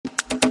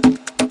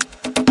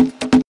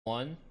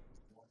One.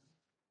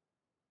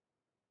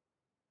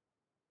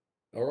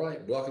 All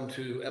right, welcome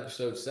to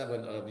episode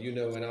 7 of You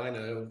Know and I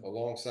Know,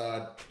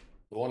 alongside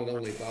the one and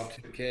only Bob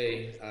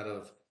 2K out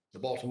of the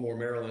Baltimore,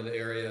 Maryland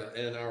area,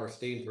 and our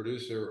esteemed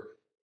producer,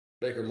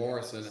 Baker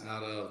Morrison,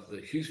 out of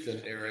the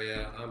Houston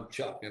area. I'm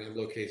Chuck, and I'm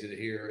located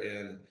here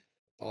in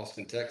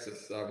Austin,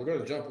 Texas. We're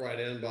going to jump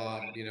right in,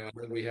 Bob. I know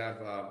we have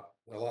a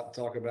lot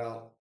to talk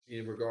about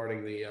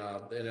regarding the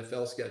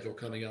NFL schedule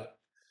coming up,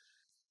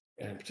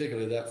 and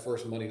particularly that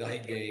first Monday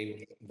night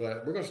game.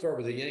 But we're going to start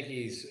with the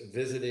Yankees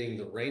visiting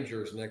the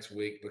Rangers next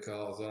week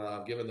because,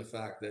 given the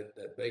fact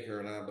that Baker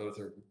and I both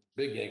are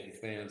big Yankee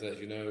fans, as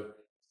you know,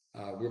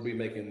 we'll be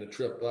making the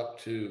trip up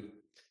to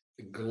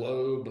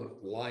Globe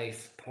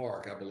Life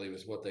Park, I believe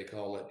is what they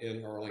call it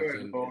in Good Arlington.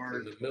 It's in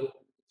Lord. the middle.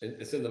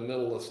 It's in the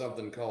middle of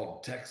something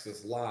called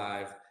Texas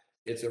Live.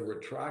 It's a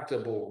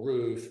retractable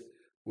roof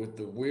with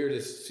the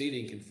weirdest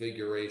seating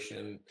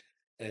configuration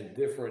and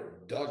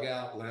different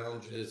dugout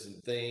lounges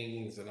and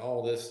things and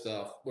all this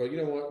stuff. Well, you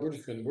know what? We're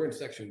in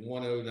section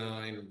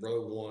 109,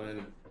 row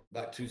one,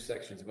 about 2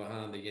 sections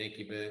behind the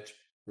Yankee bench.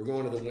 We're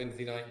going to the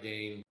Wednesday night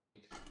game.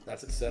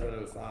 That's at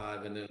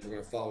 7:05, and then we're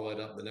going to follow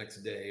it up the next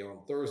day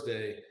on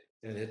Thursday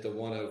and hit the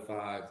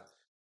 105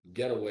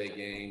 getaway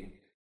game.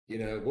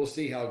 We'll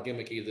see how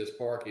gimmicky this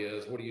park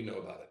is. What do you know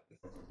about it?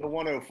 The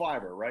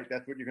 105er, right?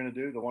 That's what you're going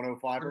to do, the We're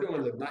 105er?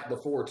 doing the night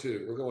before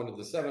too. We're going to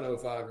the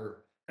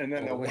 7:05er And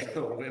then the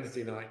on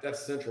Wednesday night.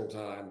 That's Central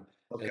Time,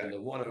 okay. and the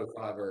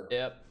 105er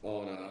Yep.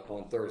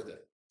 on Thursday.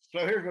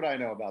 So here's what I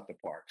know about the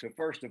park. So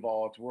first of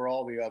all, it's where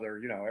all the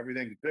other,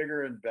 everything's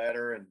bigger and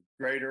better and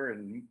greater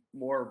and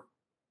more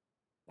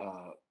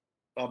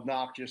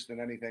obnoxious than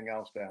anything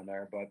else down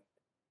there. But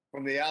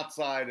from the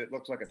outside, it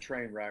looks like a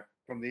train wreck.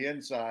 From the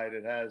inside,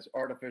 it has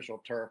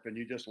artificial turf, and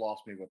you just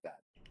lost me with that.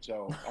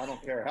 So I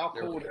don't care how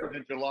cool it is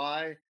in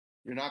July.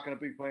 You're not going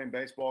to be playing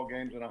baseball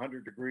games in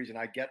 100 degrees, and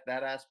I get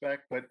that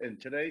aspect. But in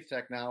today's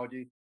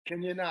technology,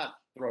 can you not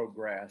throw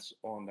grass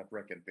on the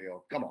frickin'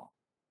 field? Come on.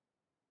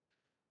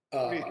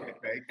 What do you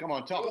think, Babe? Come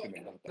on, talk to me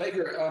about that.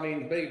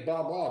 Baker,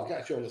 Bob, I've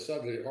got you on the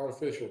subject of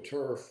artificial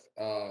turf.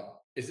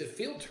 Is it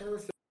field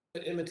turf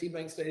at M&T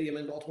Bank Stadium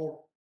in Baltimore?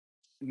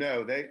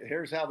 No,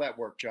 here's how that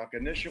worked, Chuck.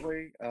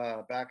 Initially,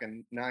 back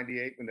in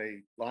 '98, when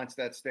they launched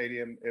that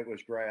stadium, it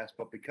was grass.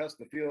 But because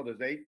the field is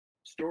 8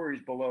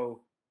 stories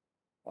below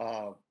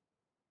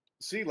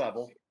sea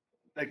level,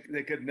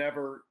 they could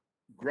never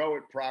grow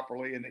it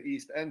properly in the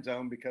east end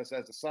zone because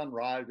as the sun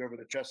rises over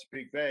the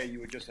Chesapeake Bay,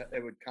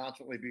 it would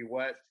constantly be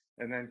wet,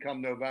 and then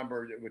come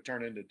November, it would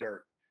turn into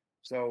dirt.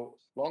 So,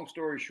 long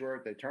story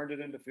short, they turned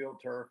it into field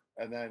turf,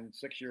 and then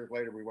 6 years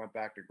later, we went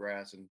back to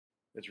grass, and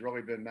it's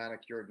really been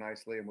manicured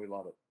nicely, and we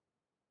love it.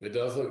 It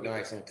does look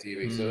nice on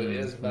TV, so it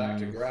is back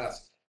to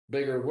grass.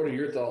 Bigger, what are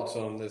your thoughts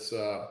on this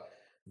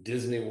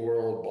Disney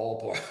World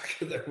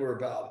ballpark that we're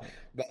about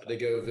to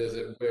go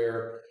visit?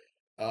 Where,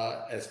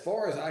 as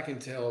far as I can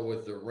tell,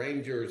 with the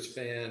Rangers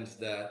fans,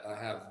 that I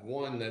have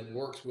one that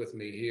works with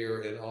me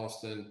here in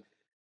Austin,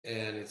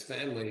 and his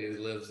family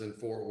who lives in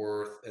Fort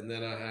Worth, and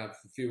then I have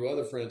a few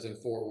other friends in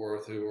Fort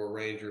Worth who are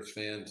Rangers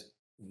fans.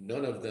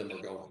 None of them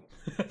are going.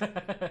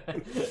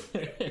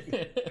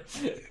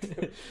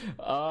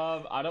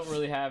 I don't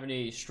really have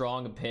any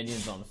strong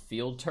opinions on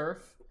field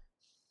turf.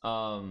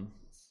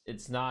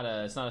 It's not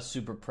a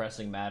super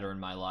pressing matter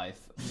in my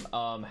life.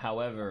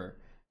 However,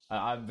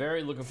 I'm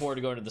very looking forward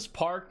to going to this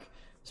park,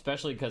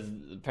 especially because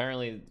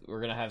apparently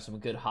we're gonna have some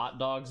good hot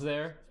dogs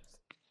there.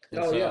 And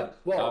Oh so yeah.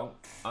 Well,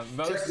 I'm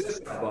check this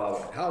out,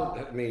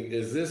 Bob.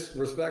 Is this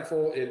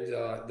respectful?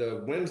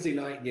 The Wednesday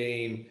night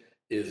game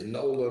is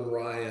Nolan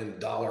Ryan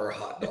dollar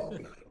hot dog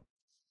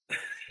night.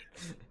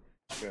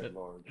 Good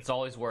Lord. It's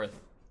always worth.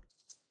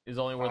 It's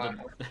only worth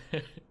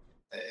it.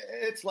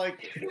 It's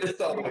like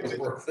It's always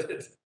worth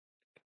it.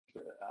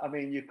 I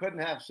mean, you couldn't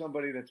have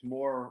somebody that's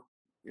more,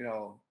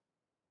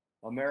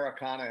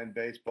 Americana in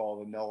baseball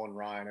than Nolan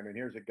Ryan. I mean,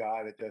 here's a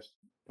guy that just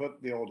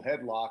put the old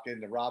headlock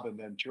into Robin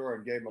Ventura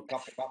and gave him a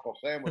couple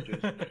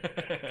sandwiches.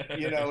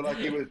 Like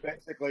he was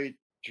basically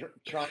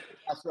trying to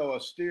lasso a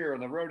steer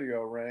in the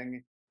rodeo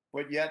ring,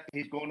 but yet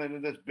he's going into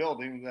this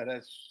building that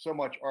has so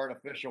much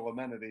artificial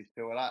amenities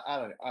to it.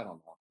 I don't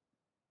know.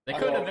 They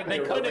couldn't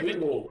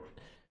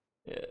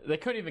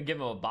even give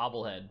him a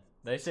bobblehead.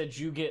 They said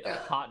you get a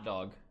hot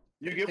dog.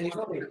 You get $1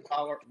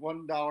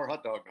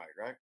 hot dog night,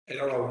 right? And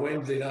on a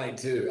Wednesday night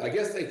too. I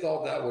guess they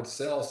thought that would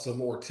sell some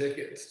more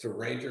tickets to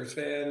Rangers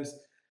fans.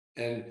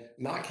 And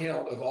my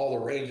count of all the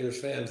Rangers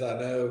fans I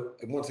know,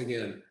 and once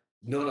again,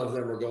 none of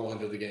them are going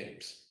to the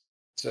games.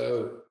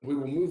 So we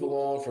will move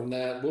along from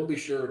that. We'll be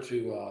sure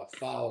to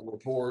file a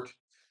report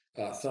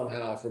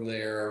somehow from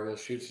there. We'll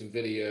shoot some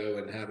video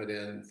and have it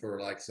in for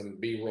like some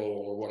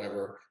B-roll or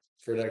whatever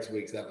for next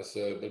week's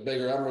episode. But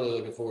Baker, I'm really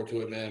looking forward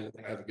to it, man. We're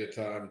gonna have a good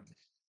time.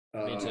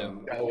 Me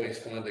too. Always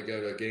fun to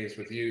go to games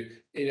with you.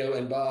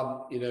 And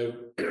Bob,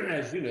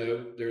 as you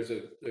know, there's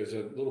a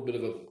little bit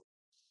of a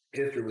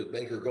history with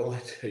Baker going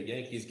to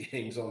Yankees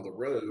games on the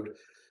road,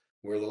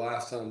 where the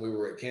last time we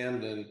were at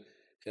Camden,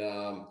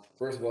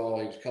 First of all,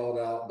 he was called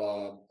out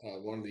by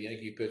one of the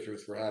Yankee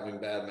pitchers for having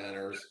bad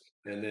manners.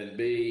 And then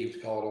B, he was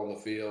called on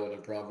the field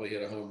and probably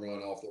hit a home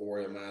run off the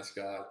Oriole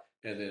mascot.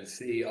 And then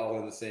C, all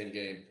in the same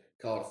game,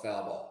 called a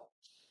foul ball.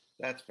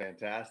 That's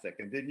fantastic.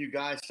 And didn't you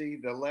guys see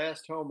the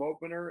last home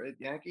opener at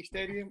Yankee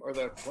Stadium, or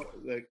the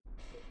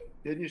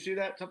didn't you see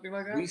that, something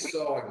like that? We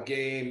saw a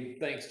game,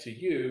 thanks to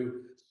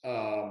you,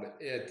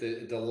 at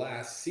the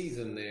last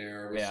season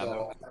there. We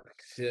saw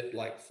hit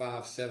like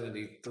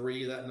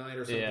 573 that night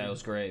or something. Yeah, it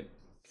was great.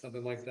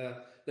 Something like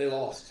that. They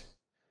lost.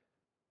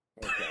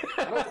 Okay.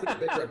 I don't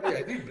think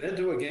have you been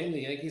to a game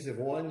the Yankees have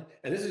won?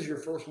 And this is your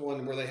first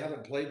one where they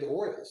haven't played the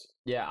Orioles.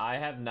 Yeah, I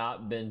have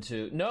not been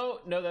to. No,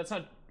 that's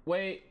not.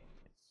 Wait,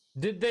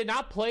 did they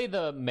not play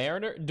the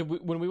Mariners?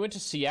 When we went to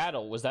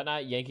Seattle, was that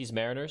not Yankees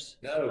Mariners?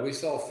 No, we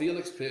saw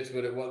Felix pitch,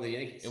 but it wasn't the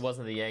Yankees. It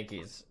wasn't the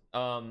Yankees.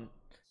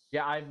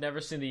 Yeah, I've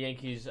never seen the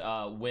Yankees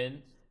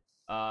win.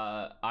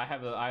 I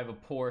have a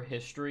poor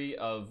history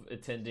of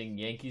attending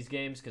Yankees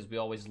games because we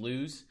always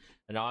lose,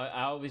 and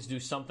I always do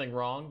something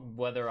wrong,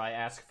 whether I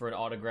ask for an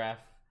autograph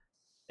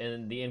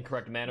in the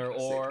incorrect manner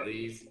or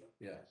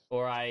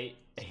I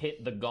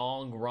hit the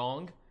gong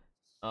wrong.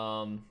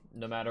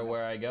 No matter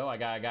where I go, I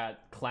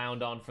got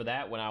clowned on for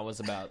that when I was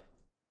about.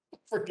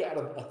 Forgot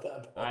about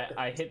that part.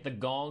 I hit the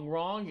gong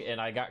wrong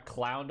and I got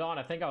clowned on.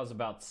 I think I was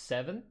about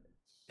 7.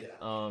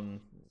 Yeah.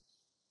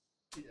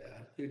 Yeah,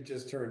 you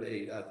just turned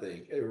 8, I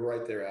think. It was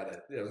right there at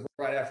it. It was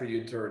right after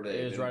you turned 8.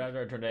 It was right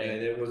after I turned 8.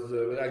 And it was,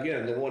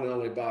 again, the one and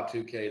only Bob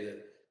 2K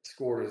that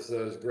scored us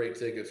those great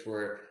tickets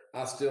where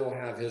I still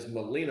have his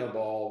Molina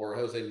ball where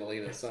Jose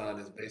Molina signed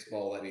his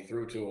baseball that he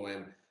threw to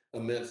him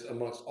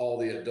amongst all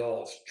the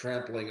adults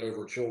trampling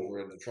over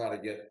children to try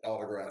to get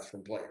autographs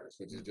from players,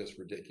 which is just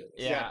ridiculous.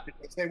 Yeah.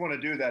 Because they want to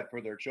do that for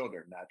their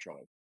children,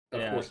 naturally.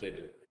 Of course they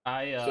do.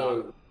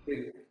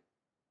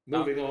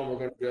 Moving on, we're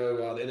going to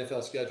go. The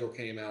NFL schedule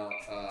came out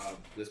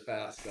this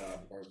past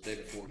or the day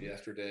before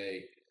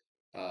yesterday.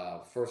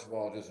 First of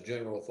all, just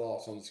general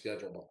thoughts on the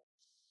schedule.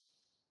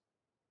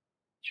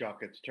 Chuck,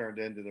 it's turned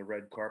into the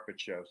red carpet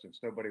show since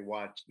nobody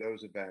watched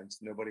those events.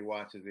 Nobody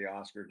watches the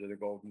Oscars or the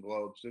Golden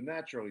Globes. So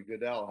naturally,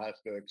 Goodell has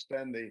to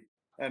extend the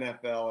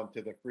NFL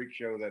into the freak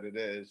show that it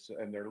is.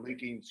 And they're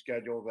leaking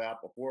schedules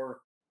out before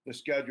the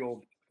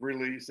scheduled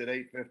release at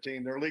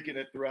 8:15. They're leaking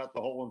it throughout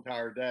the whole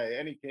entire day.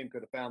 Any team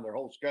could have found their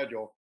whole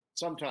schedule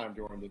sometime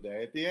during the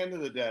day. At the end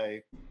of the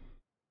day,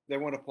 they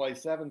want to play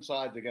 7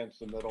 sides against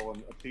the middle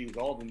and appease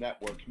all the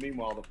networks.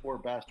 Meanwhile, the poor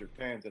bastard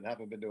fans that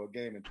haven't been to a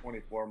game in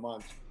 24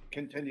 months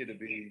continue to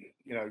be,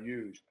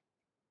 used.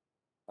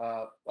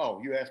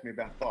 You asked me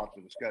about thoughts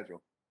of the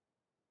schedule.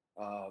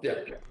 I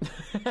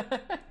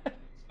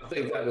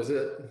think that was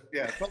it.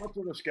 Yeah, thoughts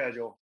of the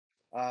schedule.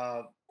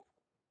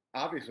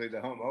 Obviously,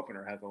 the home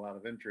opener has a lot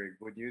of intrigue.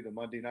 Would you, the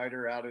Monday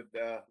Nighter out at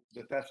the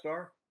Death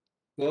Star?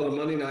 Well, the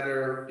Monday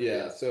Nighter,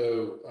 yeah.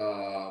 So,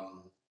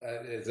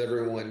 as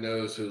everyone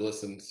knows who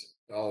listens,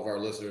 all of our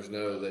listeners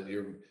know that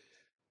you're,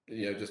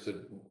 just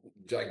a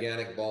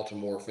gigantic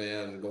Baltimore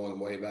fan going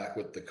way back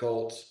with the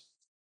Colts.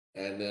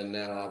 And then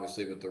now,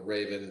 obviously, with the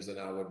Ravens. And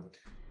I would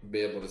be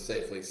able to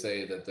safely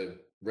say that the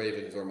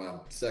Ravens are my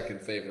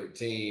second favorite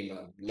team.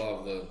 I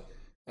love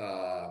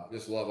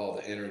just love all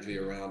the energy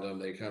around them.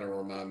 They kind of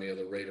remind me of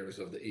the Raiders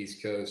of the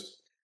East Coast.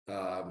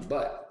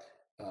 But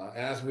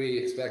as we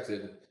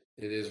expected,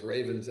 it is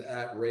Ravens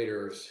at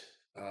Raiders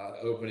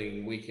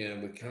opening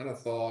weekend. We kind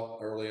of thought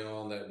early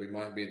on that we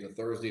might be the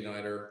Thursday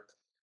Nighter,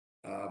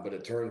 but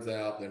it turns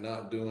out they're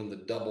not doing the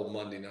double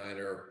Monday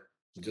Nighter,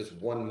 just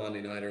one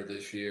Monday Nighter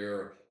this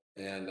year.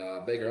 And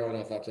Baker, I don't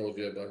know if I told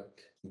you, but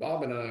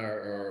Bob and I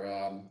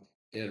are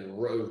in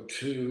row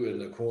 2 in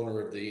the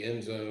corner of the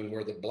end zone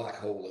where the black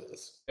hole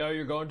is. Oh,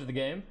 you're going to the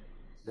game?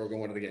 We're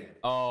going to the game.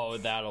 Oh,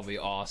 that'll be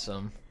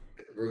awesome.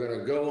 We're going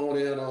to go on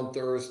in on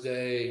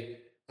Thursday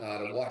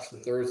to watch the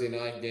Thursday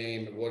night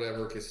game at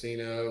whatever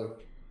casino.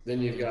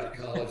 Then you've got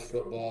college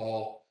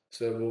football.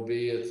 So we'll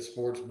be at the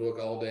sports book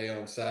all day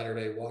on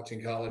Saturday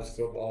watching college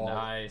football.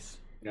 Nice.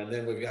 And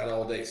then we've got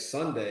all day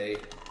Sunday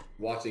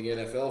watching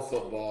NFL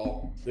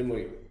football. Then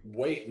we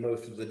wait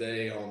most of the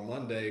day on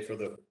Monday for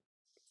the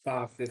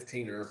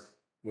 5:15er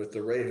with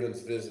the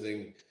Ravens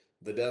visiting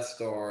the Death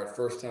Star.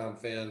 First-time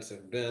fans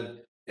have been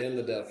in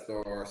the Death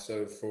Star.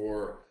 So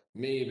for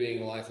me,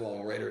 being a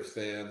lifelong Raiders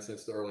fan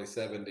since the early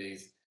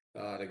 70s,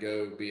 to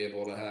go be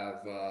able to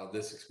have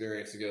this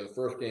experience, to go the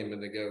first game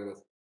and to go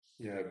with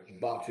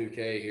Bob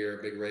 2K here,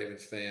 big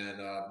Ravens fan,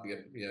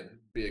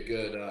 be a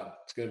good.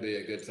 It's going to be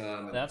a good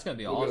time. And that's going to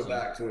be we'll awesome. Go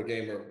back to a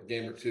game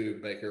or two,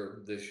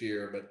 Baker, this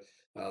year, but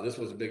this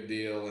was a big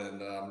deal,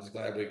 and I'm just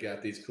glad we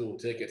got these cool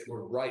tickets.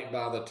 We're right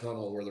by the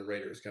tunnel where the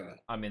Raiders come in.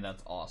 I mean,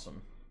 that's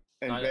awesome.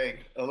 And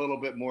Bake, a little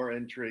bit more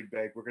intrigue,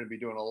 Bake. We're going to be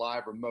doing a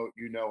live remote,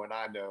 and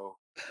I know.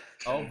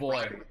 Oh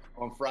boy!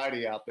 On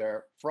Friday out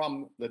there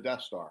from the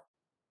Death Star.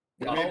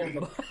 It's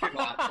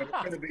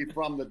going to be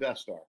from the Death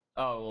Star.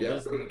 Oh, well, yeah,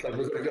 we're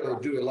going to go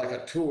do it like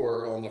a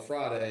tour on the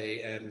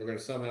Friday, and we're going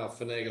to somehow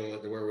finagle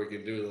it to where we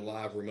can do the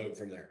live remote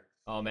from there.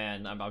 Oh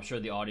man, I'm sure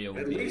the audio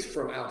will At be. least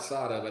from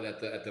outside of it,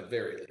 at the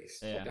very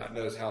least. Yeah. God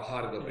knows how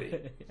hot it'll be.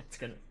 It's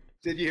gonna.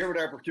 Did you hear what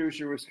our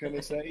producer was going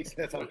to say? He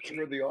says, "I'm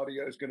sure the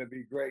audio is going to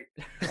be great."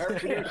 Our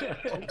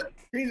producer,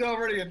 he's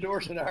already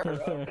endorsing our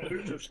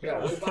producer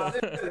Yeah, skills. well, by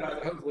then,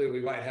 hopefully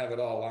we might have it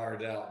all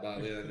ironed out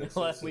by then.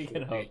 We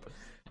can hope.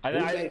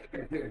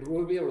 Will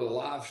we be able to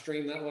live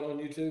stream that one on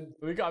YouTube?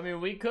 I mean,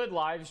 we could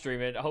live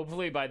stream it.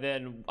 Hopefully, by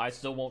then, I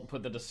still won't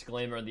put the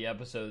disclaimer in the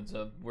episodes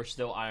of we're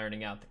still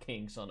ironing out the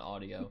kinks on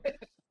audio.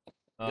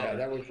 Yeah,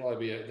 that would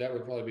probably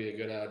be a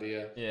good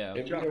idea. Yeah.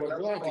 And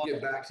we'll have to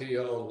get back to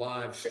you on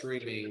live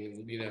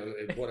streaming,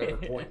 at whatever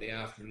point in the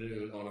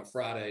afternoon on a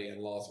Friday in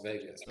Las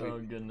Vegas. Oh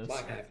goodness.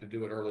 Might have to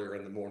do it earlier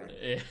in the morning.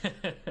 Yeah.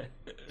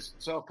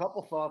 So a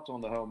couple thoughts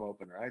on the home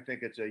opener. I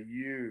think it's a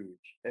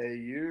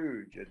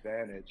huge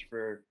advantage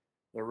for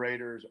the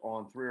Raiders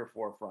on 3 or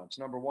 4 fronts.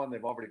 Number one,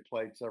 they've already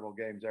played several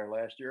games there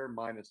last year,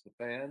 minus the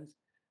fans.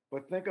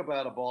 But think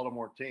about a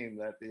Baltimore team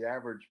that the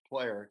average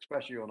player,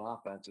 especially on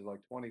offense, is like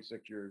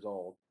 26 years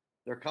old.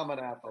 They're coming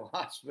out to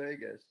Las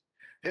Vegas,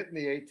 hitting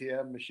the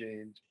ATM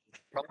machines,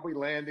 probably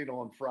landing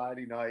on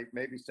Friday night,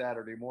 maybe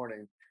Saturday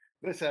morning.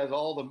 This has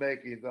all the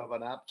makings of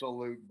an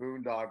absolute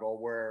boondoggle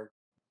where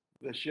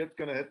the shit's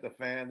going to hit the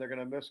fan. They're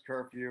going to miss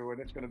curfew, and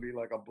it's going to be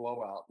like a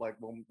blowout. Like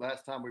when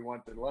last time we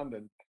went to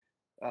London,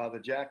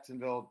 the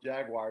Jacksonville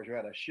Jaguars, who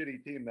had a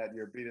shitty team that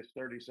year, beat us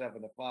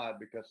 37-5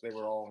 because they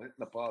were all hitting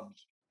the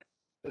pubs.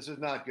 This is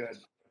not good.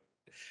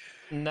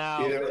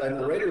 Now, And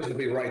the Raiders will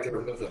be right there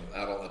with them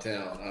out on the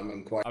town.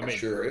 I'm quite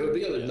sure. It would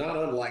be not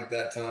unlike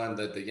that time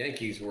that the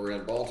Yankees were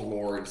in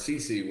Baltimore and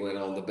CeCe went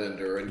on the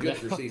bender, and good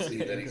for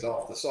CeCe that he's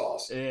off the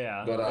sauce.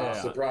 Yeah. But I'm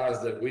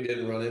surprised that we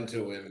didn't run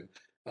into him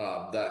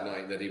that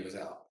night that he was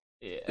out.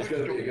 Yeah. It's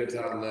going to be a good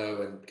time,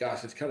 though. And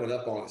gosh, it's coming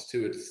up on us,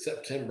 too. It's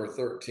September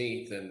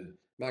 13th, and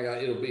my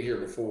God, it'll be here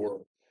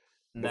before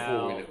we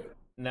know it.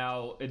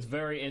 Now, it's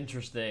very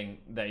interesting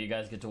that you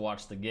guys get to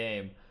watch the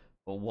game,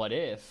 but what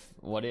if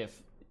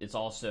it's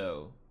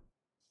also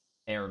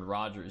Aaron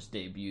Rodgers'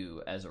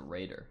 debut as a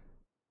Raider?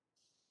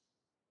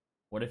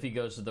 What if he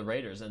goes to the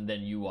Raiders and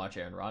then you watch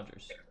Aaron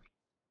Rodgers?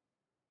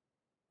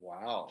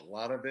 Wow, a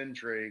lot of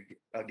intrigue.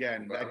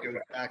 Again, that goes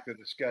back to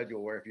the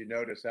schedule where if you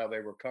notice how they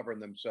were covering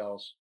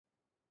themselves,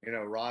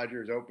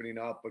 Rodgers opening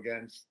up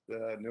against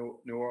New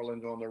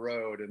Orleans on the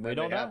road. And we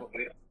don't know.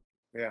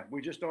 Yeah,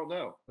 we just don't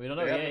know. We don't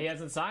know. Yeah, he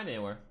hasn't signed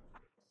anywhere.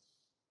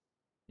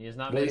 He has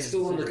not. But he's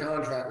still under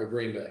contract with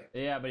Green Bay.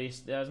 Yeah, but he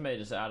hasn't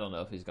made I don't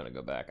know if he's going to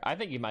go back. I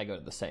think he might go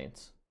to the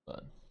Saints,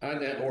 but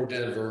or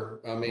Denver.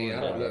 I mean, I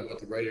don't know what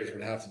the Raiders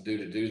would have to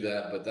do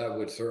that, but that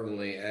would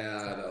certainly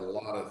add a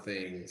lot of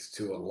things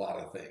to a lot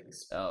of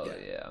things. Oh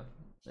yeah,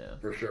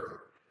 for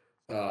sure.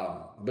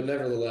 But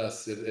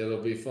nevertheless,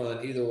 it'll be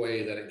fun either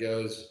way that it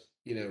goes.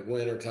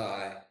 Win or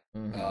tie,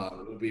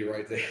 we'll be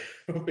right there.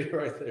 We'll be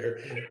right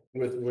there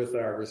with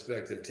our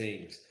respective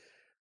teams.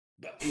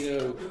 But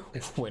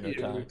winter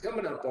time. We're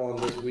coming up on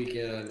this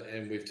weekend,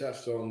 and we've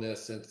touched on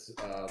this since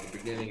the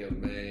beginning of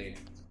May.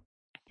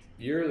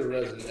 You're the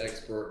resident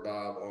expert,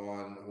 Bob,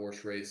 on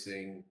horse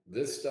racing.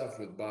 This stuff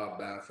with Bob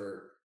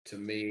Baffert, to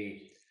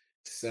me,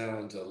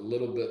 sounds a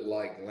little bit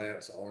like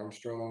Lance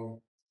Armstrong.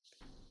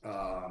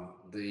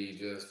 The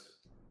just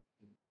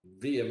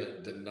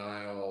vehement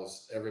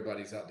denials.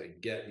 Everybody's out to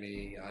get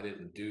me. I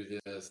didn't do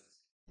this.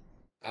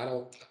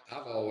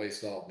 I've always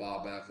thought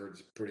Bob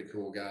Baffert's a pretty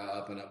cool guy,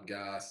 up and up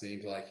guy.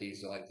 Seems like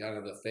he's like kind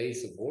of the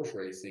face of horse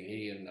racing.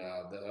 He and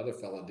the other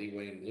fella,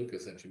 Dwayne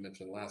Lucas, that you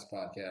mentioned last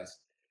podcast.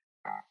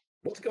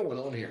 What's going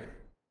on here?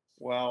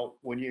 Well,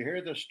 when you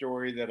hear the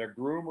story that a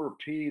groomer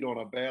peed on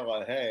a bale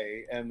of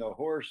hay and the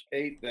horse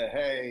ate the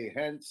hay,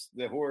 hence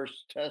the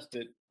horse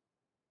tested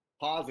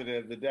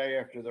positive the day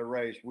after the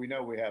race, we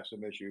know we have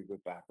some issues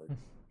with Baffert.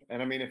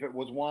 And I mean, if it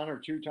was 1 or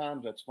 2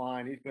 times, that's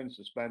fine. He's been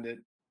suspended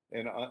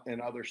in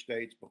other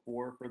states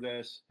before for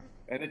this.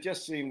 And it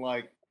just seemed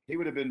like he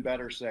would have been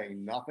better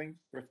saying nothing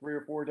for 3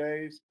 or 4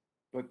 days.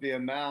 But the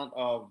amount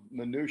of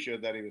minutia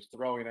that he was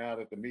throwing out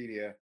at the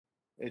media,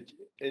 it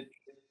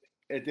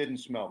didn't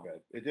smell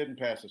good. It didn't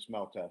pass the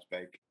smell test,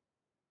 Bake.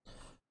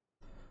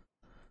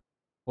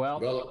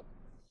 Well,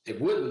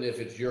 it wouldn't if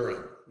it's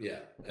urine.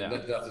 Yeah. And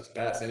that doesn't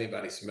pass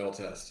anybody's smell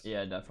test.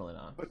 Yeah, definitely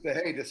not. But the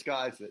hay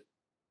disguised it.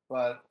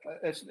 But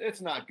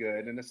it's not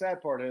good. And the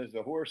sad part is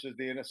the horse is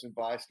the innocent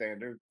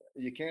bystander.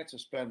 You can't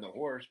suspend the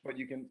horse, but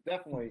you can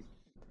definitely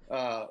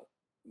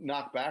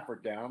knock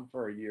Baffert down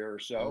for a year or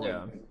so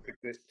and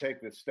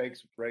take the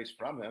stakes race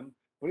from him.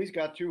 But he's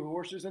got 2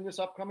 horses in this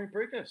upcoming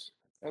Preakness,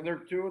 and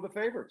they're 2 of the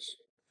favorites.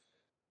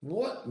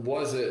 What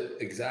was it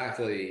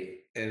exactly,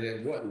 and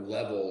at what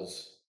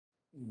levels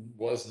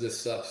was this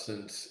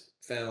substance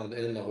found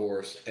in the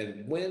horse,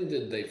 and when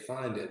did they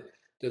find it?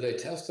 Did they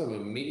test them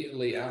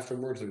immediately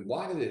afterwards? And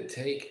why did it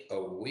take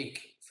a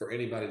week for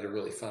anybody to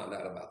really find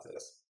out about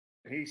this?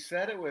 He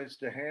said it was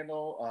to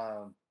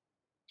handle,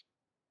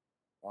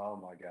 oh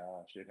my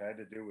gosh, it had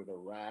to do with a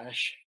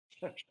rash.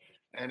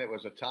 And it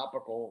was a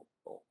topical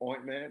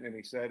ointment. And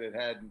he said it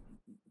had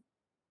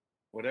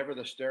whatever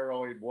the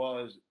steroid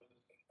was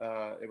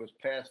it was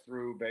passed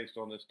through based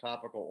on this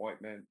topical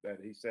ointment that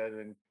he said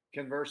in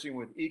conversing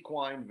with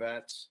equine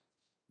vets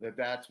that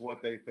that's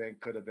what they think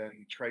could have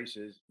been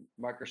traces,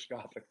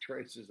 microscopic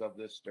traces of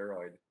this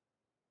steroid.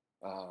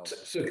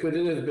 So could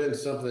it have been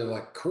something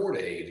like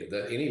Cordaid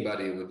that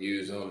anybody would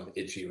use on an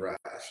itchy rash?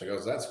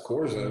 Because that's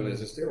cortisone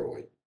is a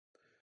steroid.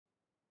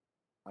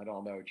 I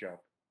don't know, Joe.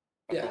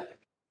 Yeah.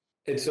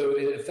 And so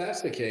if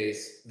that's the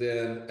case,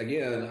 then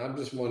again, I'm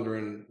just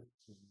wondering,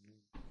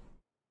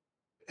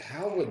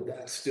 how would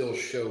that still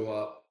show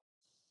up?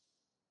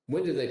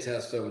 When do they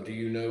test them? Do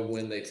you know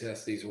when they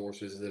test these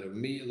horses? Is it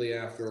immediately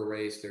after a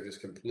race? They're just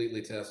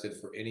completely tested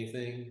for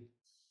anything?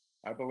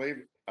 I believe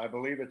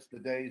it's the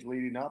days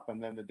leading up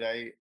and then the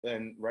day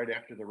then right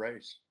after the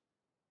race.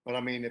 But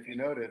I mean, if you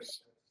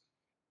notice,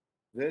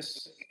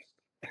 this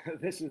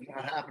this is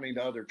not happening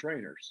to other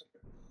trainers.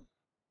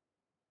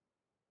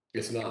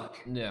 It's not.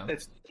 Yeah.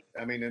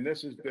 I mean, and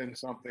this has been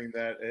something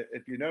that,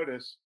 if you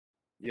notice,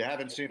 you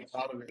haven't seen a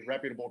lot of the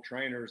reputable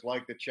trainers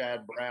like the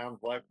Chad Browns,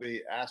 like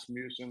the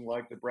Asmussen,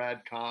 like the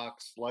Brad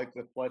Cox, like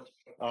the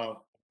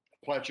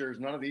Pletchers.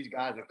 None of these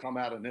guys have come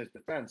out in his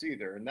defense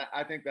either. And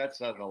I think that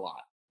says a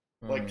lot.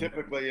 Like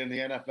typically in the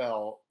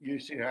NFL, you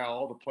see how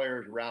all the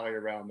players rally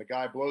around. The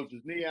guy blows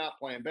his knee out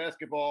playing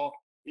basketball.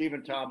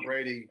 Even Tom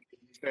Brady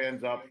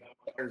stands up,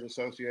 Players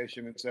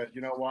Association, and says,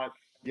 "You know what?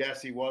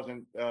 Yes, he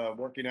wasn't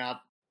working out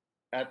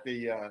at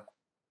the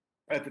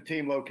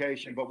team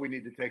location, but we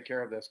need to take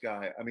care of this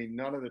guy." I mean,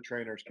 none of the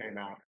trainers came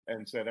out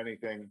and said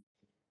anything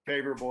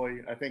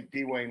favorably. I think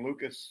Dwayne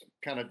Lucas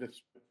kind of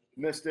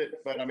dismissed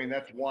it, but I mean,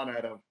 that's one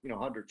out of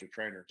hundreds of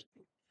trainers.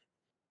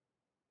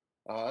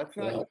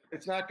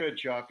 It's not good,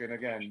 Chuck. And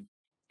again,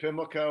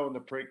 Pimlico and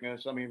the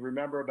Preakness. I mean,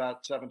 remember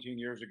about 17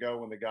 years ago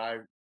when the guy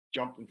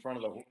jumped in front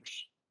of the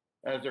horse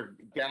as they're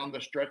down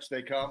the stretch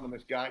they come, and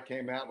this guy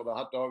came out with a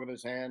hot dog in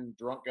his hand,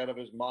 drunk out of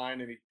his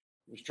mind, and he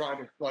was trying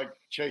to like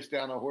chase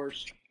down a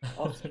horse.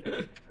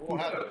 We'll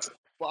have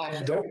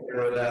I don't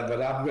remember that,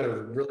 but I'm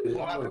going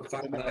to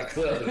find that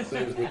clip as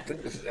soon as we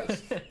finish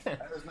this.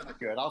 That was not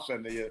good. I'll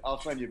send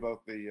you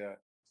both the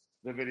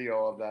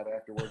video of that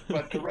afterwards.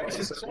 But the race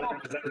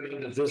itself, Does that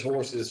mean that this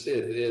horse is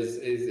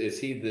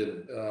he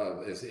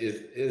the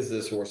is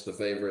this horse the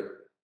favorite?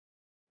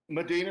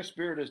 Medina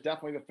Spirit is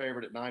definitely the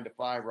favorite at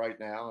 9-5 right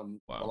now,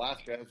 and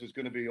Velasquez is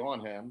going to be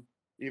on him,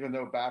 even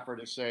though Baffert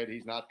has said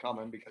he's not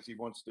coming because he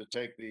wants to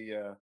take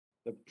the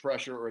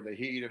pressure or the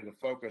heat or the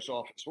focus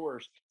off his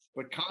horse.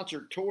 But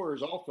Concert Tour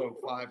is also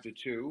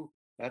 5-2.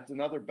 That's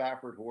another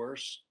Baffert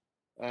horse,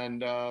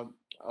 and a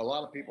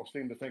lot of people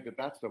seem to think that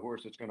that's the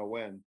horse that's going to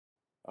win.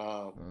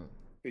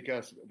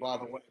 Because, by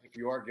the way, if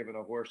you are giving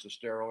a horse a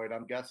steroid,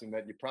 I'm guessing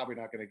that you're probably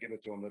not going to give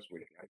it to him this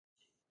week. Right?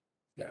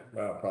 Yeah,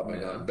 well, probably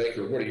not.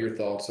 Baker, what are your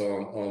thoughts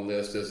on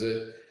this? Does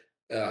it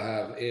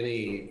have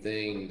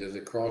anything? Does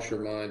it cross your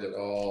mind at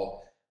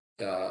all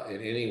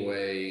in any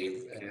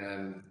way?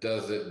 And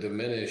does it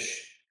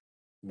diminish?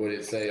 Would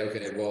it say,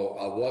 okay, well,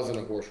 I wasn't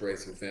a horse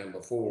racing fan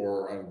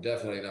before. I'm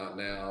definitely not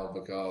now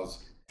because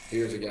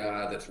here's a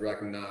guy that's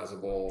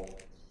recognizable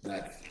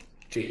that's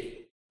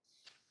cheating.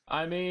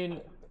 I mean,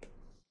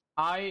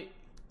 I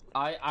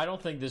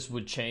don't think this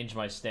would change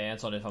my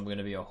stance on if I'm going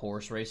to be a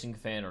horse racing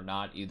fan or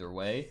not either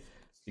way,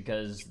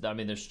 because I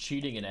mean there's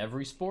cheating in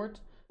every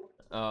sport,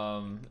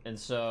 and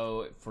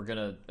so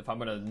if I'm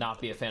gonna not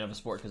be a fan of a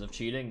sport because of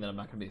cheating, then I'm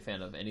not gonna be a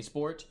fan of any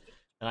sport.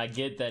 And I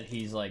get that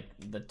he's like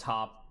the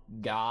top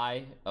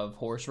guy of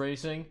horse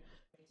racing,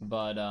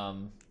 but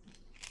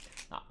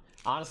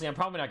honestly, I'm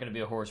probably not gonna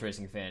be a horse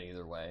racing fan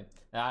either way.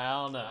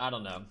 I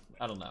don't know.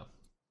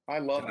 I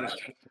love this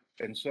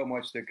and so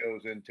much that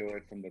goes into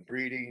it, from the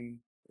breeding,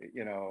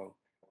 the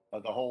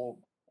whole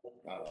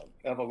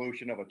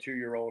evolution of a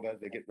 2-year-old as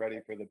they get ready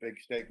for the big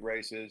stake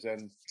races.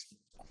 And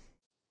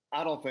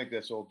I don't think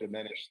this will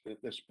diminish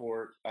the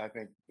sport. I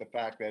think the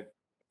fact that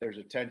there's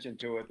attention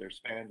to it,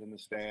 there's fans in the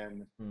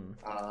stand.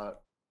 We're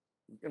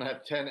going to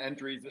have 10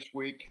 entries this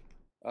week,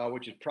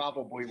 which is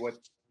probably what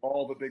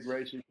all the big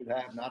races should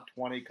have, not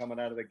 20 coming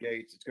out of the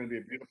gates. It's going to be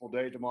a beautiful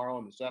day tomorrow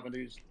in the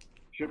 70s.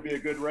 Should be a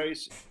good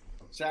race.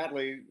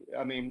 Sadly,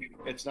 I mean,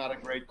 it's not a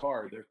great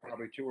card. There's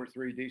probably 2 or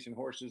 3 decent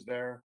horses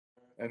there,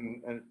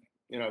 and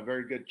a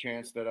very good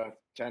chance that a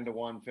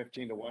 10-1,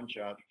 15-1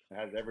 shot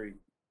has every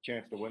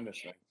chance to win this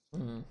thing.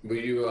 Mm-hmm.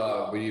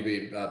 Will you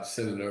be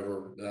sending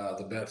over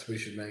the bets we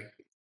should make?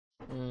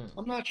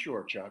 I'm not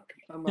sure, Chuck.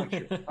 I'm not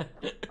sure.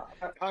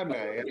 I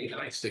may. It'd be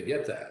nice to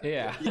get that.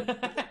 Yeah.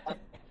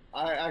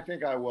 I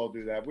think I will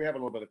do that. We have a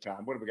little bit of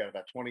time. What have we got?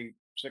 About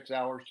 26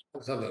 hours?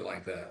 Something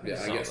like that. Yeah,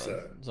 I guess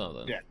so.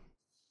 Something. Yeah.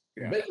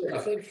 Baker, I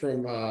think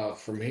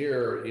from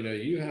here,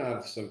 you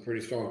have some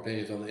pretty strong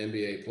opinions on the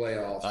NBA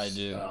playoffs. I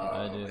do.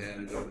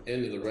 And the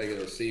end of the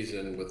regular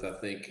season with, I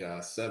think,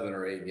 7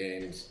 or 8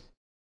 games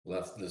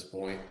left at this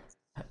point.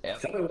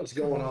 Yep. Tell me what's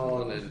going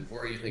on and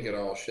where you think it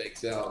all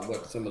shakes out and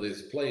what some of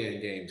these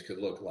play-in games could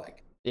look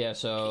like. Yeah,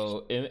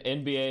 so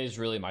NBA is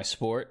really my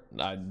sport.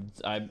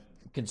 I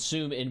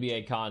consume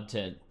NBA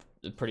content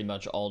pretty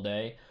much all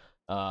day.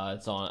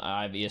 It's on.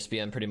 I have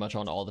ESPN pretty much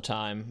on all the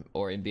time,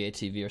 or NBA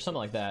TV or something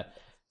like that.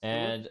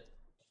 and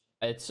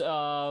it's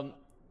I'm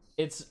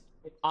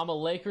a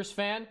Lakers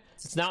fan.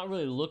 It's not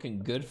really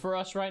looking good for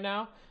us right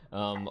now.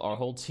 Our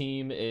whole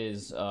team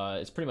is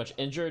pretty much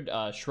injured.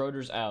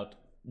 Schroeder's out,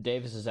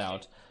 Davis is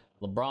out,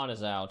 LeBron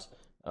is out.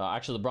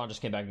 Actually, LeBron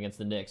just came back against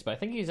the Knicks, but I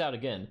think he's out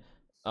again.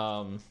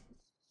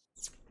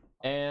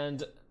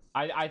 And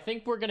I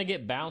think we're gonna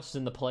get bounced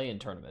in the play-in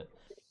tournament.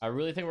 I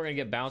really think we're gonna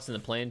get bounced in the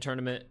play-in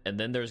tournament, and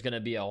then there's gonna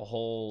be a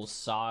whole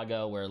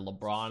saga where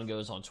LeBron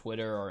goes on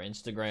Twitter or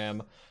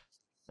Instagram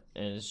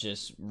and is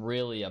just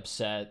really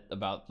upset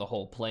about the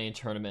whole play-in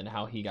tournament and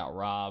how he got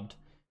robbed.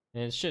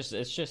 And it's just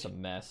a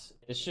mess.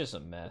 It's just a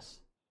mess.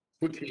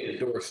 Pucci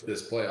endorsed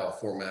this playoff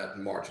format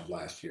in March of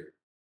last year.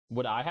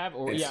 Would I have?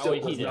 Or And yeah, still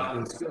wait, he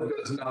did. Still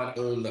does not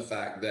own the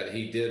fact that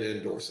he did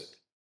endorse it.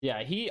 Yeah,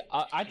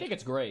 I think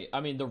it's great. I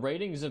mean, the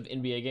ratings of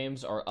NBA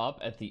games are up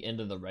at the end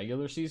of the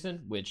regular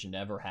season, which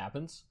never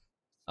happens,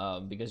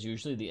 because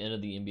usually the end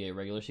of the NBA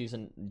regular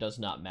season does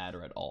not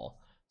matter at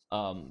all.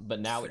 But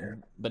now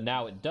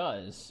it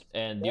does,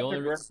 and That's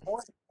a great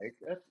point, Mike.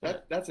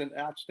 That's an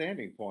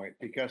outstanding point,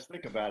 because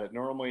think about it.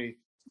 Normally,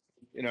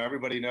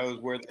 everybody knows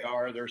where they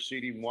are. They're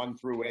seeding 1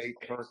 through 8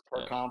 per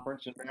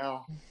conference, and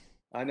now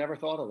I never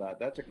thought of that.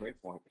 That's a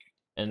great point.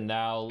 And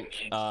now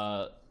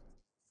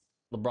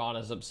LeBron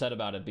is upset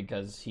about it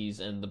because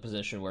he's in the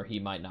position where he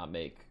might not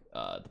make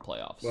the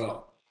playoffs.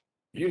 Well,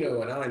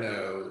 and I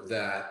know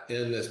that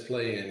in this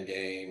play-in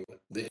game,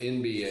 the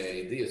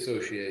NBA, the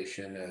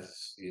association,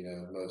 as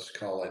most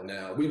call it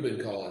now, we've been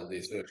calling it the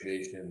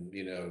association,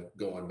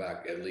 going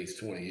back at least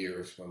 20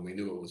 years when we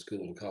knew it was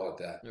cool to call it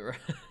that.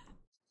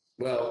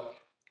 Well,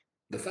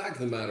 the fact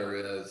of the matter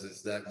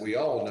is that we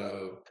all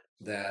know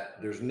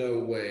that there's no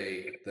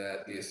way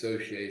that the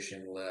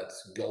association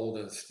lets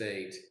Golden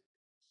State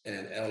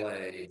and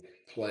LA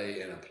play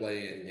in a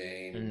play-in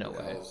game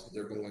because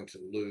they're going to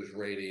lose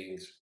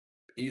ratings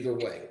either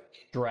way.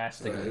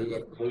 Drastically.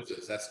 Whoever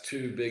loses, that's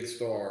 2 big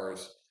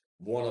stars.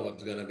 One of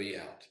them's going to be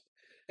out.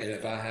 And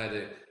if I had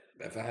to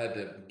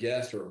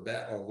guess or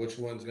bet on which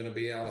one's going to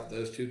be out if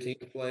those 2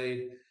 teams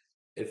played,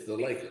 it's the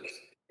Lakers.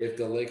 If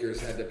the Lakers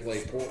had to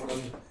play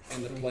Portland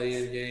in the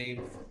play-in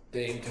game,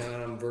 Dame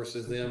Time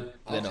versus them,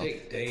 I'll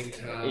take Dame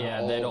Time.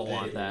 Yeah, they don't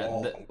want that.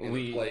 In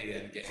the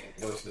play-in game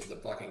versus the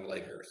fucking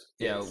Lakers.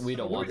 Yeah, we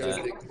don't want that.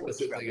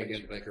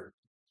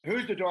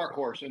 Who's the dark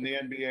horse in the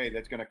NBA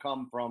that's going to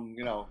come from,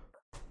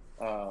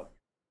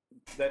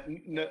 that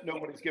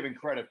nobody's giving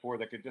credit for,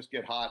 that could just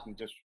get hot and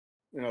just,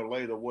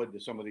 lay the wood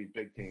to some of these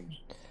big teams?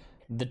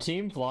 The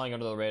team flying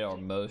under the radar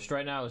most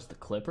right now is the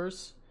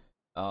Clippers.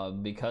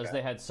 Because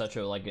they had such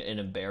an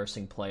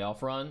embarrassing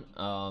playoff run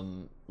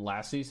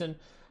last season,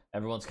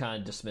 everyone's kind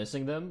of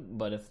dismissing them.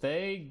 But if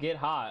they get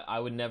hot, I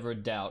would never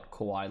doubt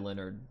Kawhi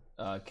Leonard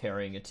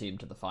carrying a team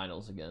to the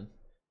finals again.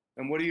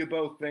 And what do you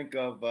both think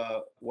of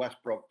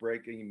Westbrook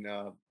breaking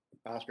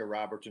Oscar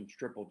Robertson's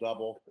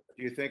triple-double?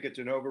 Do you think it's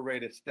an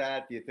overrated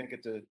stat? Do you think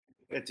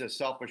it's a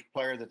selfish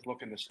player that's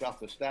looking to stuff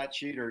the stat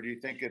sheet? Or do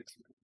you think it's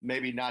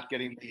maybe not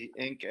getting the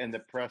ink and the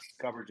press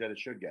coverage that it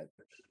should get?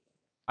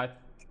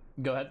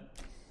 Go ahead.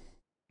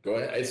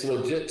 It's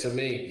legit to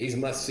me. He's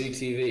must-see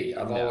TV.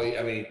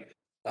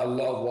 I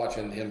love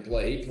watching him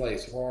play. He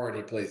plays hard.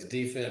 He plays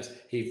defense.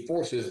 He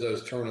forces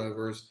those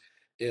turnovers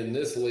in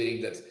this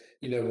league. That's,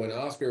 when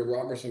Oscar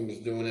Robertson was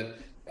doing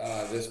it,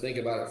 just think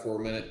about it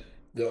for a minute.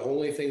 The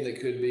only thing that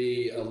could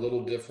be a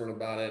little different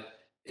about it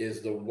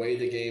is the way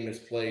the game is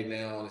played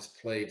now, and it's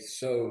played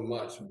so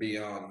much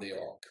beyond the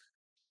arc.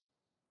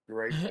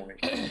 Great point.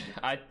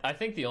 I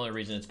think the only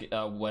reason it's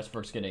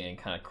Westbrook's getting any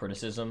kind of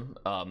criticism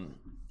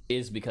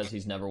is because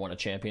he's never won a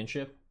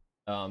championship.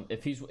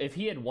 If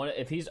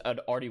he's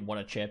already won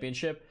a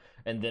championship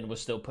and then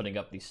was still putting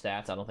up these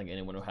stats, I don't think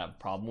anyone would have a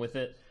problem with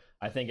it.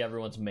 I think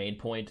everyone's main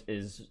point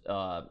is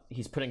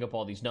he's putting up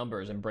all these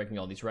numbers and breaking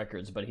all these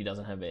records, but he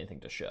doesn't have anything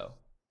to show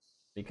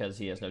because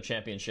he has no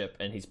championship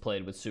and he's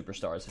played with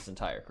superstars his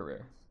entire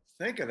career.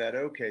 Think of that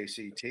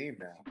OKC team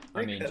now.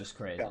 Just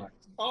crazy.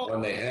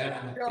 When they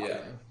have, yeah.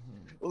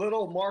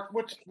 Little Mark,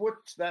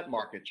 what's that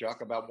market,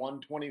 Chuck? About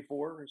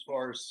 124 as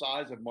far as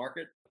size of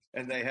market,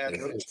 and they had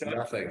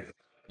nothing.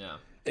 Yeah,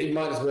 they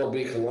might as well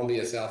be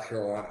Columbia, South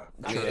Carolina.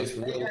 It's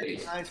really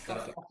guys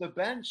coming off the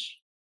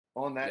bench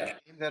on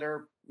that team that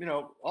are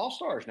all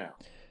stars now.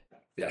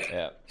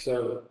 Yeah.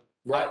 So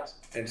right,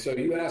 and so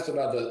you asked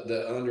about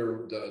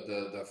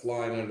the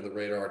flying under the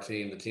radar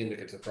team, the team that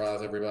could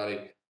surprise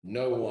everybody.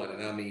 No one,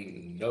 and I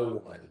mean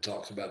no one,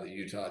 talks about the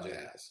Utah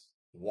Jazz.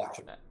 Watch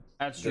them.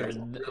 That's true.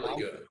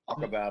 Really good.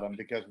 Talk about them,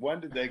 because when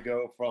did they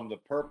go from the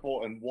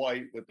purple and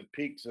white with the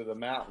peaks of the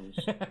mountains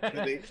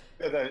to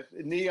the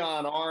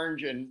neon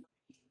orange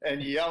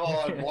and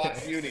yellow and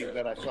black unis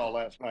that I saw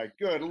last night?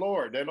 Good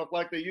Lord, they look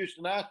like the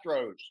Houston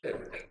Astros.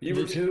 You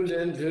were tuned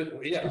into,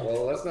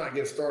 well, let's not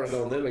get started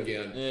on them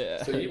again.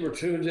 Yeah. So you were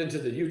tuned into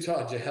the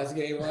Utah Jazz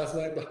game last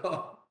night,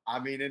 Bob? I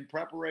mean, in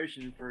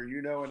preparation for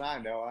and I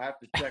know, I have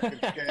to check and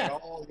scan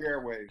all the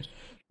airwaves.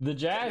 The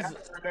Jazz.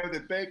 I know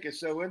that Bake is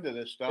so into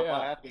this stuff. Yeah.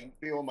 I have to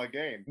feel my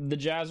game. The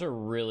Jazz are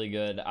really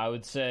good. I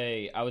would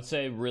say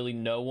really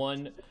no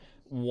one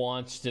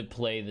wants to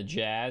play the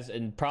Jazz,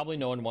 and probably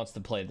no one wants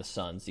to play the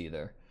Suns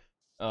either.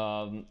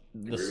 Agree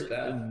with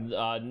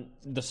that.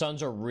 The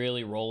Suns are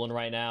really rolling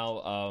right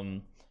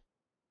now.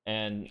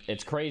 And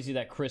it's crazy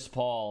that Chris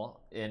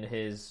Paul in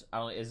his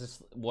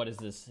what is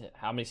this?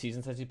 How many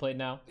seasons has he played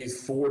now?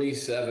 He's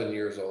 47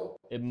 years old.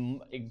 It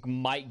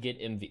might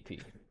get MVP.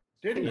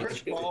 Didn't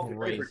Chris Paul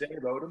play for crazy.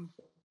 Dave Odom?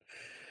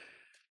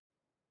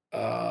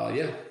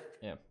 Yeah.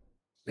 Yeah.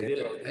 They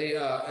did. Hey,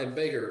 and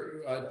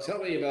Baker,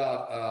 tell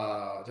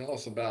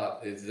us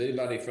about, is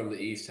anybody from the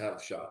East have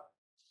a shot?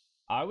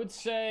 I would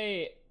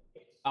say,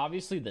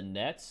 obviously, the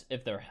Nets,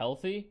 if they're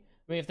healthy.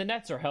 I mean, if the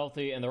Nets are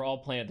healthy and they're all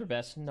playing at their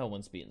best, no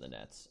one's beating the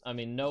Nets. I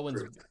mean, no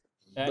one's.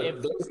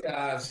 But those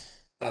guys,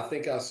 I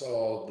think I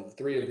saw the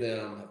three of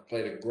them have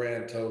played a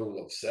grand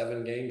total of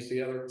 7 games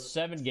together.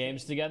 7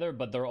 games together,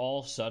 but they're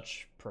all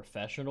such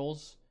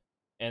professionals.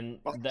 And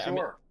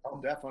Sure.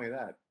 Definitely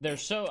that. they're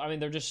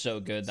just so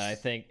good that I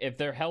think if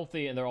they're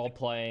healthy and they're all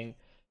playing,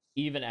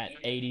 even at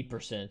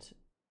 80%,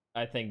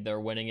 I think they're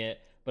winning it.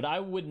 But I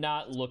would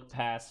not look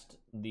past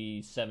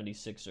the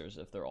 76ers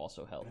if they're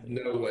also healthy.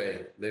 No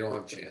way. They don't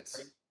have a chance.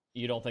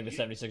 You don't think the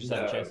 76ers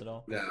have a chance at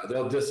all? No,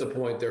 they'll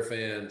disappoint their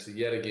fans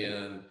yet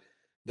again.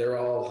 They're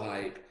all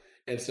hype.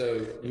 And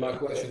so my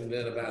question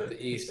then about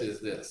the East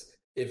is this.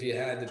 If you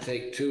had to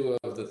take 2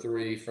 of the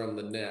 3 from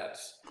the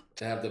Nets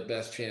to have the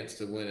best chance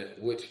to win it,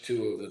 which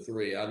 2 of the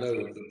 3? I know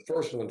the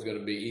first one's going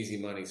to be easy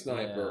money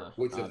sniper. Yeah,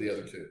 which of the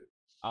other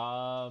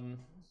 2?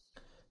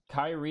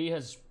 Kyrie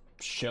has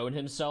shown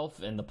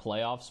himself in the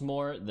playoffs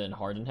more than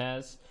Harden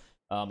has.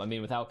 I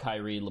mean, without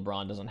Kyrie,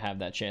 LeBron doesn't have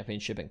that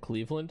championship in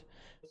Cleveland.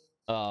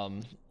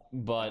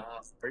 But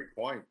Great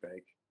point,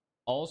 Bake.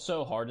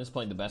 also, Harden's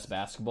playing the best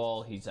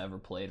basketball he's ever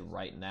played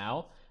right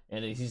now,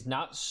 and he's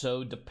not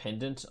so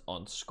dependent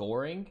on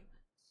scoring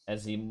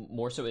as he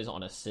more so is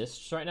on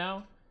assists right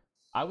now.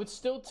 I would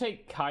still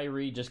take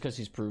Kyrie just because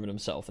he's proven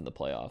himself in the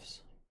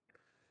playoffs.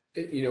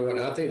 You know what?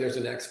 I think there's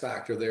an X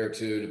factor there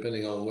too,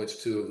 depending on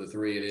which 2 of the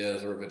 3 it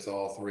is, or if it's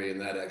all 3.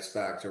 And that X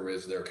factor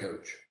is their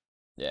coach.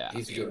 Yeah,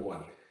 He's a good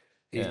one.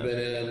 He's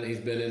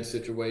been in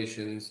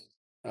situations,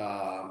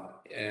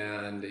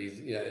 and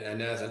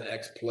and as an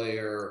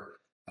ex-player,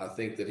 I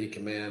think that he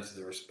commands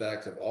the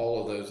respect of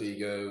all of those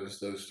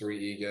 3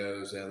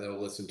 egos, and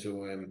they'll listen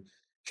to him.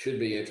 Should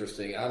be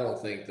interesting. I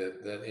don't think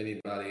that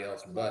anybody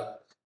else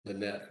but the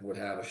Nets would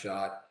have a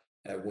shot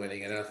at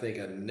winning, and I think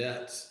a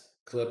Nets,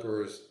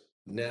 Clippers,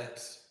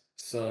 Nets,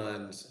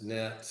 Suns,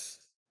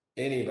 Nets,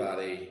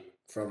 anybody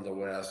from the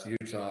West,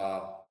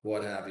 Utah,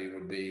 what have you,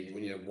 would be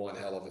one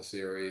hell of a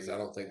series. I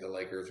don't think the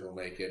Lakers will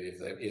make it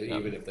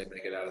even if they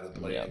make it out of the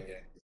play-in game.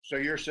 So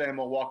you're saying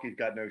Milwaukee's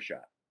got no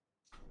shot?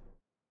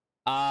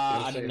 No,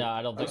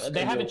 I don't think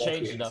they haven't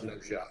changed enough. No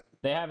shot.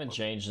 They haven't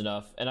changed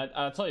enough, and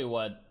I'll tell you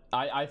what.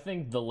 I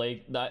think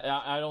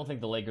I don't think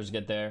the Lakers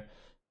get there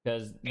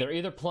because they're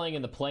either playing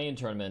in the play-in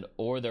tournament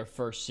or their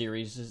first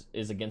series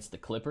is against the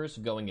Clippers,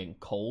 going in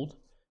cold.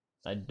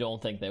 I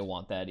don't think they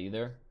want that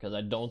either because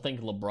I don't think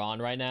LeBron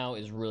right now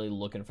is really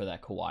looking for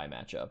that Kawhi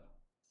matchup.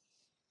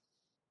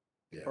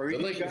 Yeah, the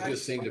Lakers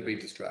just seem to be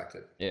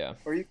distracted. Yeah.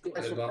 Are you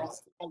guys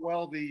surprised how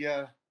well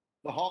the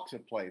Hawks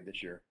have played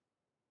this year?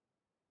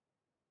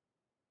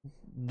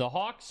 The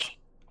Hawks.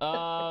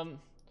 I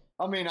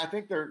mean, I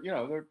think they're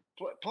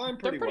playing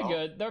pretty well.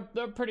 Good.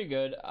 They're pretty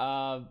good.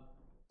 I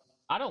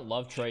don't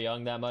love Trae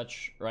Young that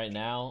much right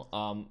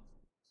now.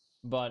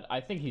 But I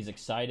think he's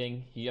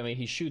exciting.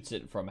 He shoots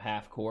it from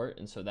half court,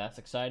 and so that's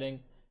exciting.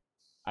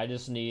 They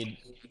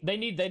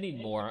need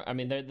more. I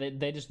mean,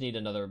 they just need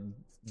another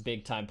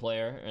big time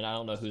player, and I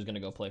don't know who's going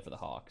to go play for the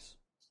Hawks.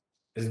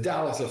 Is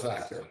Dallas a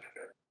factor?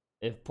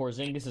 If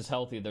Porzingis is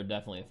healthy, they're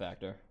definitely a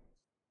factor.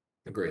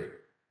 Agree.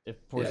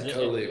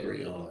 Totally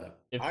agree on that.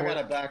 I got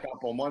to back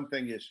up on one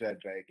thing you said,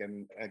 Jake,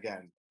 and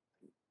again,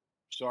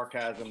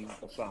 sarcasm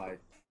aside.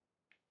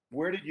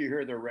 Where did you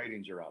hear their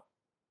ratings are up?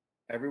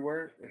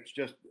 Everywhere? It's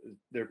just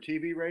their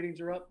TV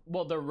ratings are up?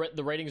 Well, the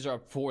ratings are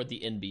up for the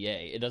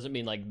NBA. It doesn't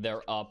mean like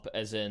they're up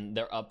as in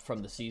they're up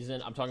from the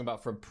season. I'm talking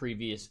about from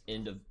previous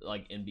end of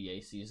like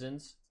NBA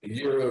seasons.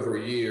 Year over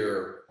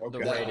year, the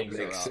that ratings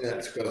makes are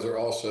sense because they're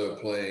also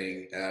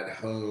playing at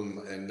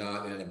home and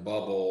not in a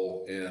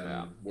bubble in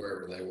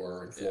wherever they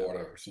were in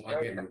Florida. So I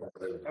can't remember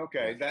where they were.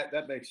 Okay,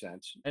 that makes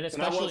sense. And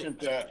especially,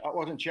 I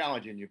wasn't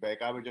challenging you,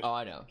 Bake. I was just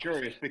I know.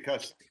 Curious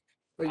because.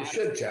 Well, you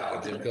should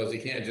challenge him because he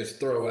can't just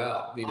throw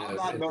out, I'm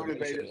not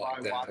motivated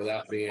like that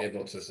without being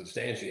able to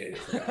substantiate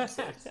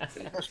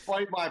it.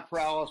 Despite my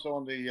prowess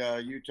on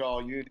the Utah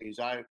Unis,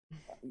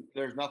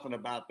 there's nothing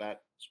about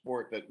that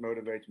sport that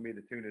motivates me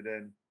to tune it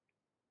in,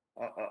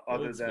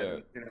 other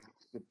than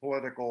the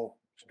political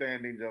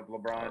standings of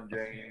LeBron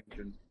James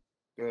and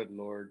good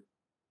Lord.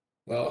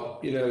 Well,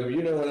 you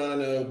know what I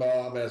know,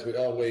 Bob, as we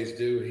always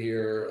do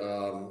here,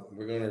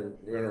 we're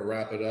gonna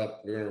wrap it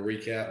up. We're gonna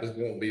recap. This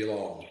won't be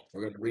long.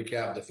 We're gonna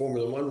recap the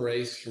Formula One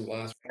race from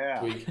last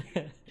week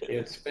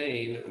in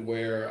Spain,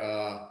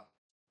 where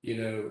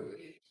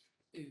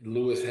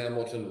Lewis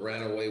Hamilton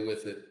ran away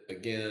with it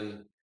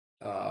again.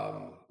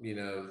 You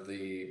know,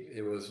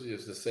 it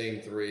was the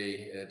same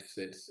three.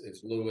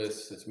 It's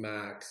Lewis, it's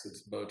Max,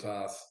 it's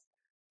Bottas.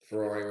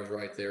 Ferrari was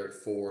right there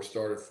at four,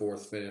 started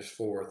fourth, finished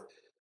fourth.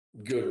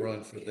 Good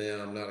run for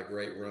them, not a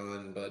great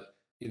run, but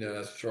you know,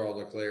 as Charles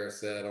Leclerc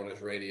said on his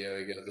radio,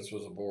 he goes, "This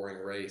was a boring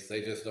race.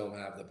 They just don't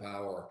have the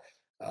power."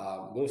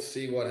 We'll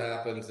see what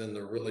happens in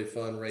the really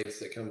fun race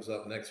that comes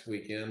up next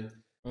weekend,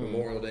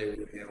 Memorial Day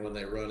weekend, when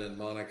they run in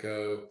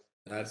Monaco.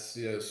 That's,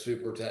 you know,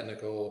 super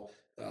technical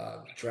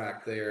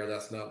track there.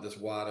 That's not this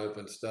wide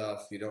open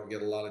stuff. You don't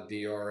get a lot of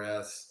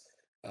DRS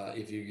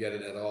if you get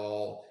it at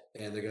all,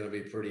 and they're going to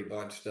be pretty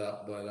bunched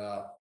up.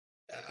 But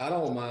I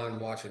don't mind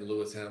watching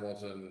Lewis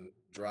Hamilton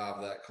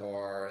drive that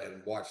car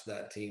and watch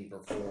that team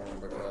perform,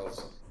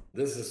 because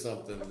this is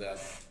something that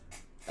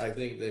I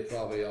think they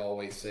probably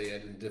always say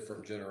it in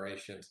different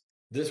generations.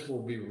 This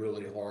will be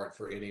really hard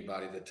for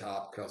anybody to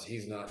top, because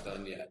he's not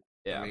done yet.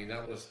 Yeah. I mean,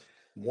 that was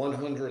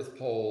 100th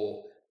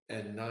pole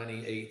and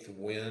 98th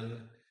win,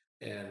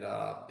 and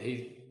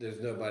there's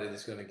nobody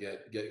that's going to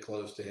get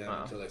close to him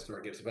until they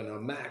start getting. But now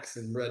Max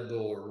and Red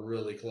Bull are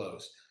really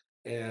close,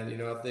 and you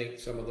know, I think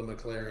some of the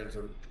McLarens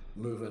are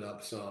moving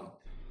up some.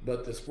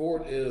 But the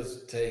sport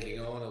is taking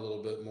on a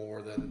little bit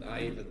more than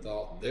I even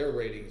thought. Their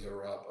ratings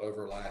are up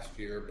over last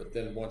year, but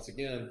then once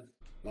again,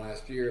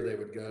 last year they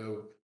would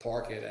go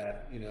park it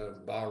at, you know,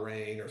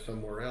 Bahrain or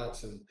somewhere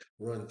else and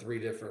run 3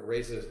 different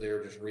races.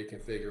 They're just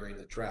reconfiguring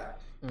the track.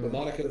 But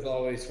Monaco is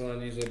always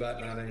fun, usually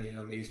about 9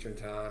 a.m. Eastern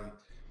time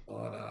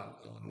on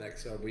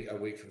next a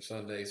week from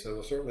Sunday. So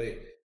we'll certainly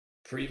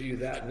preview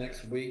that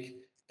next week.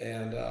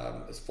 And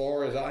as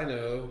far as I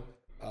know,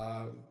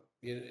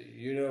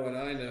 you know, and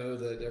I know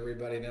that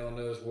everybody now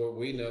knows what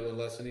we know,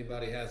 unless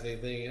anybody has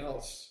anything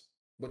else.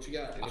 What you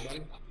got,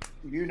 anybody?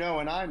 You know,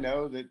 and I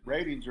know that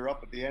ratings are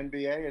up at the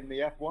NBA and the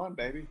F1,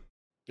 baby.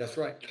 That's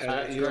right.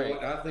 That's you know great.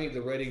 what? I think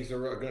the ratings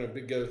are going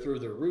to go through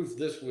the roof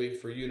this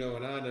week for You Know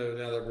and I Know.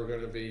 Now that we're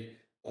going to be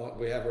on,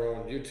 we have our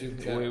own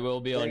YouTube channel. We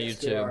will be on Thanks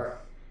to YouTube. our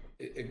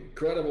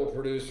incredible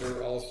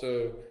producer,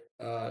 also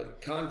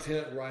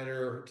content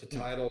writer to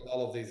title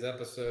all of these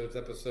episodes.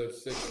 Episode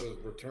 6 was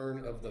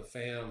Return of the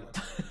Fam.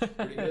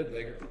 Pretty good,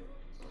 Baker.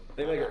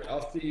 Hey, Baker,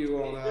 I'll see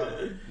you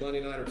on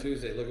Monday night or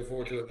Tuesday. Looking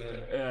forward to it,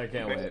 man. Yeah, I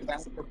can't wait.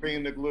 Thanks for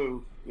being the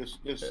glue. This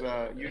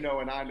You Know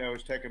and I Know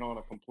is taking on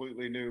a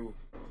completely new.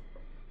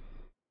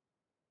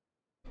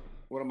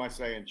 What am I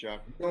saying, Chuck?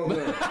 Oh, no.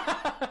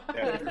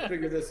 Yeah.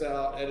 Figure this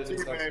out, See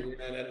you,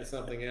 edit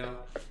something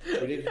out.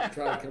 We didn't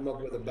try to come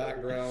up with a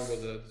background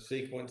with a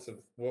sequence of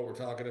what we're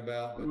talking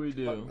about. But, We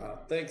do.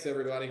 thanks,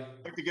 everybody.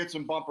 I'd like to get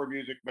some bumper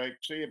music, mate.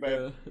 See you,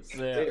 babe. See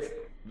ya. Peace.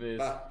 Peace.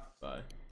 Bye. Bye.